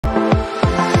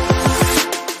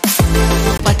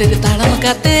पाटे ताड़म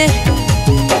काते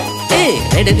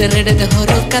रेडे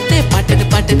हरो काते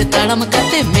पाटे ताड़म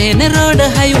काते मेन रोड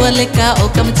हाईवे का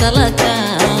ओकम चलाका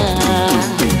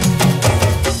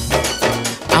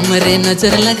अमरे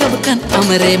नजर लगबकान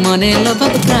अमरे मने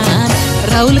लबकान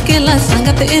राहुल केला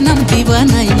संगत एनम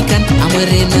दीवाना इनकान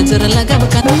अमरे नजर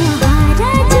लगबकान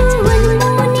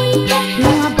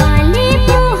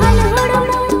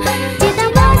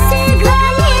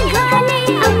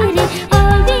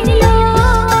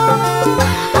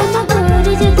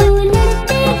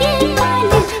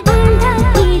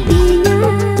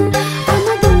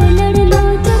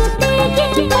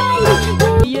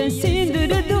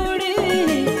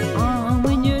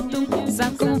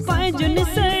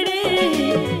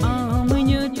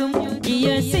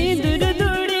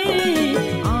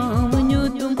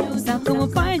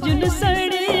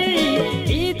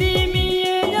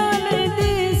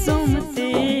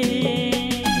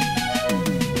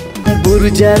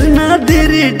बुरजार ना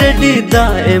देरी डडी दा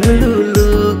एम लुलु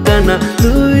कना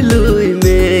लुई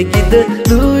में गिद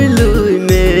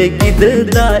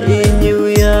दा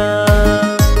इन्युया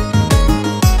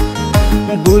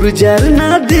बुरजार ना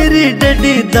देरी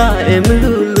डडी दा एम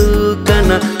लुलु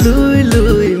कना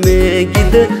लुई में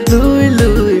गिद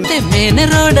लुई मेन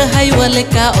रोड हाईवे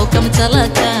का ओकम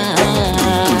चलाका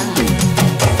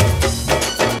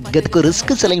गत को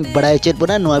रिस्क सलाइन बड़ा चेत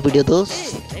बना नवा वीडियो तो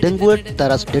डंगुआ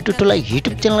तारास डेटू टोला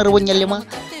यूट्यूब चैनल रे बन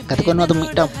कत को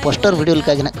मिटा पोस्टर वीडियो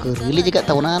लेका गना को रिलीज का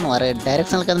तवना नवारे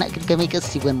डायरेक्शन लेका ना कमी के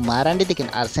सिबन मारांडी दिकिन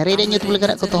आर सेरे रे ᱧᱩᱛᱩᱢ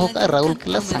लेका को तो का राहुल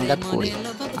केला संगत कोड़ी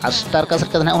आर स्टार का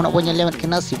सरका ना बन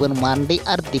किना सिबन मांडी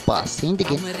आर दीपा सिंह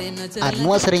दिकिन आर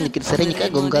नवा सेरे दिकिन सेरे का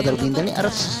गंगाधर बिंदनी आर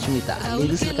सुस्मिता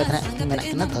लिरिक्स लेका ना मेना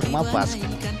किना धर्मा पास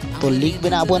तो लिंक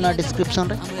बिना अब ना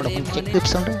डिस्क्रिप्शन रे ओडा चेक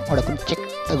डिस्क्रिप्शन रे ओडा चेक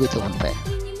अगु तबन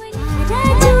पे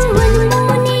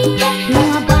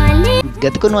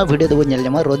गत को वीडियो दो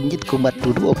ᱧᱮᱞ Ranjit Kumar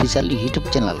Tudu official YouTube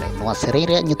channel रे नवा सेरें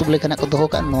रे ᱧᱩᱛᱩᱢ लेखना को दोहो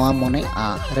का नवा मोने आ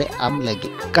रे आम लगी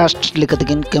कास्ट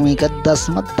लेकतगिन कमी का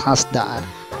दसमत हासदार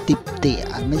तिप्ते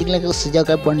आर म्यूजिक लेके सजा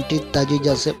का Bunty ताजू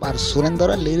Joseph are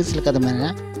Surendra lyrics लेका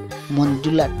मेना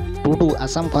मंजुला टुडू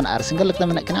आसाम खन आर सिंगल लेका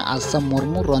मेना कना आसाम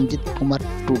मुर्मू रंजित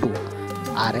कुमार टुडू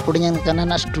आर रेकॉर्डिंग कना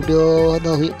ना स्टूडियो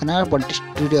दो हुई कना बंटी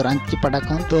स्टूडियो रांची पड़ा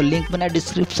खन तो लिंक बना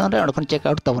डिस्क्रिप्शन रे ओडखन चेक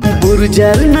आउट तबन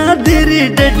बुरजार ना देरी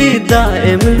डडी दा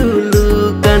एम लुलु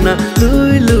कना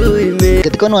लुई में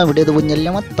कत को नवा वीडियो दो ᱧᱮᱞ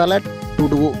ᱧᱟᱢᱟ तला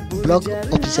Tudu blog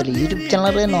official YouTube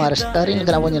channel रे नवा स्टारिंग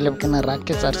कना ᱧᱮᱞ कना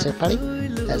राकेश आर सेफाड़ी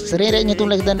सेरे रे ᱧᱩᱛᱩᱢ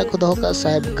लेखदा को दोहो का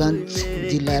साहिबगंज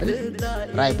जिला रे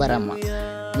रायबरामा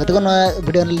गत को नवा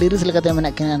वीडियो लिरिक्स लेकाते मेना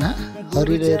किना ना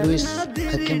हरी रे रुइस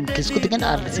हकीम किसको तकिन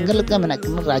आर सिंगल लेका मेना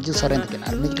किना राजू सोरेन तकिन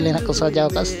आर म्यूजिक लेना को सजाव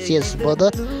का सीएस बोद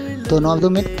तो नवा दो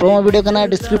मिनट प्रोमो वीडियो कना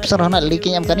डिस्क्रिप्शन होना लिंक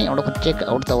एम कनी ओडो को चेक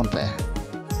आउट ताउन पे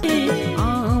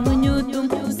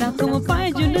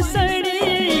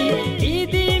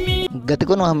गत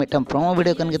को नवा मिटम प्रोमो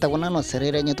वीडियो कन के तबना नो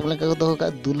सेरे रे ᱧᱩᱛᱩᱢ लेका को दोहो का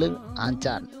दुले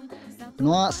आंचान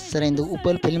नवा सेरें दो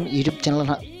उपल फिल्म यूट्यूब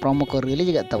चैनल प्रोमो को रिलीज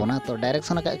गया तबना तो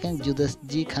डायरेक्शन का के जुदस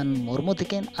जी खान मुर्मू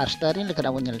तकिन आर स्टारिंग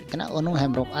लेका बन केना अनु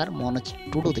हेम्ब्रम आर मनोज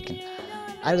टुडू तकिन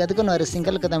आर गत को नरे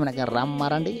सिंगल कदा मेना राम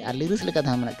मारांडी आर लिरिक्स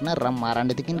लेका मेना राम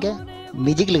मारांडी तकिन के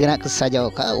म्यूजिक लेना को सजाव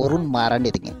का अरुण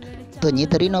मारांडी तकिन तो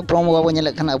नितरी नो प्रोमो बाबो नेल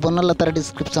खाना अब न लतार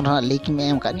डिस्क्रिप्शन हाँ लिंक में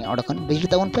एम कानी ओडखन बिजली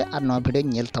तबन पे आर नो वीडियो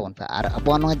नेल तबन पे आर अब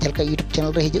नो जलका यूट्यूब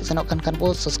चैनल रे हिजु सनो खान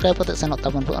बो सब्सक्राइब करते सनो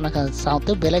तबन पे ओना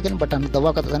साउते बेल आइकन बटन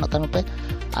दबा करते सनो तबन पे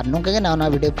आर नो के ना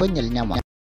वीडियो पे नेल ᱧᱟᱢᱟ